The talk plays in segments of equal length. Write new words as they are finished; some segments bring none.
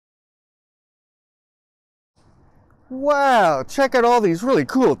Wow, check out all these really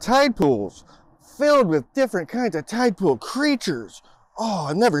cool tide pools, filled with different kinds of tide pool creatures. Oh,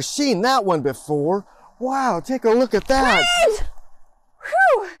 I've never seen that one before. Wow, take a look at that. Wait!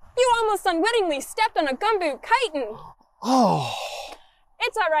 Whew! You almost unwittingly stepped on a gumboot chiton. Oh.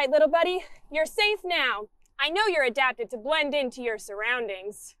 It's all right, little buddy. You're safe now. I know you're adapted to blend into your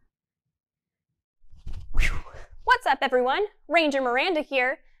surroundings. Whew. What's up, everyone? Ranger Miranda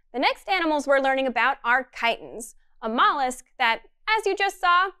here. The next animals we're learning about are chitons, a mollusk that, as you just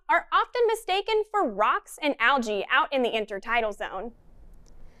saw, are often mistaken for rocks and algae out in the intertidal zone.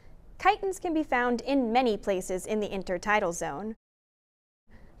 Chitons can be found in many places in the intertidal zone.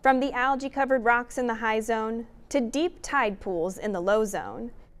 From the algae-covered rocks in the high zone to deep tide pools in the low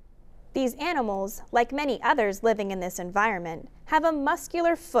zone. These animals, like many others living in this environment, have a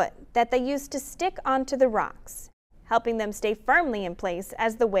muscular foot that they use to stick onto the rocks, helping them stay firmly in place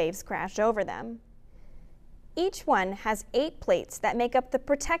as the waves crash over them. Each one has 8 plates that make up the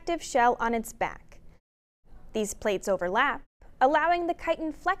protective shell on its back. These plates overlap, allowing the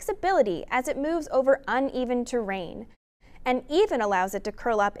chiton flexibility as it moves over uneven terrain, and even allows it to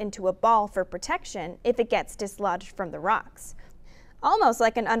curl up into a ball for protection if it gets dislodged from the rocks, almost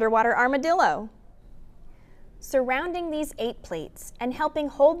like an underwater armadillo. Surrounding these 8 plates and helping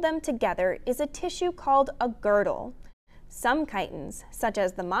hold them together is a tissue called a girdle. Some chitons, such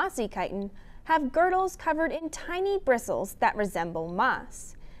as the mossy chiton, have girdles covered in tiny bristles that resemble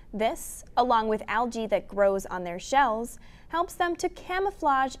moss. This, along with algae that grows on their shells, helps them to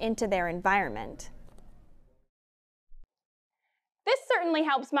camouflage into their environment. This certainly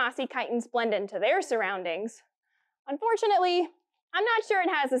helps mossy chitons blend into their surroundings. Unfortunately, I'm not sure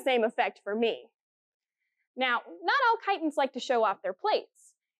it has the same effect for me. Now, not all chitons like to show off their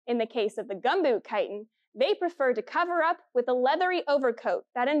plates. In the case of the gumboot chiton, they prefer to cover up with a leathery overcoat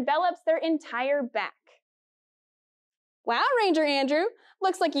that envelops their entire back. Wow, Ranger Andrew,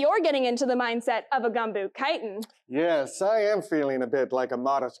 looks like you're getting into the mindset of a gumboot chiton. Yes, I am feeling a bit like a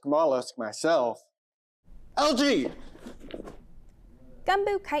modest mollusk myself. Algae!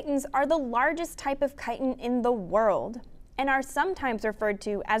 Gumboot chitons are the largest type of chiton in the world and are sometimes referred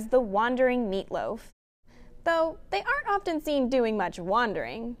to as the wandering meatloaf. Though they aren't often seen doing much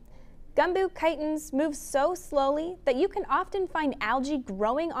wandering. Gumboot chitons move so slowly that you can often find algae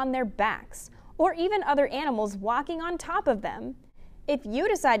growing on their backs, or even other animals walking on top of them. If you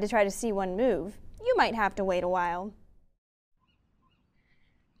decide to try to see one move, you might have to wait a while.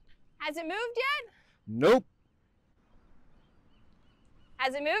 Has it moved yet? Nope.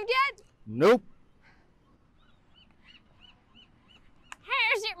 Has it moved yet? Nope.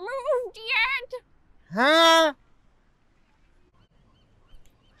 Has it moved yet? Huh?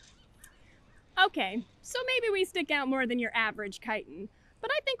 Okay, so maybe we stick out more than your average chiton,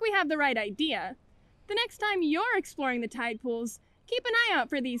 but I think we have the right idea. The next time you're exploring the tide pools, keep an eye out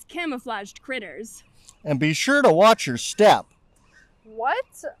for these camouflaged critters. And be sure to watch your step.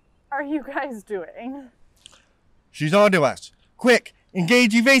 What are you guys doing? She's on to us. Quick,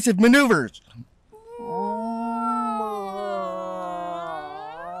 engage evasive maneuvers.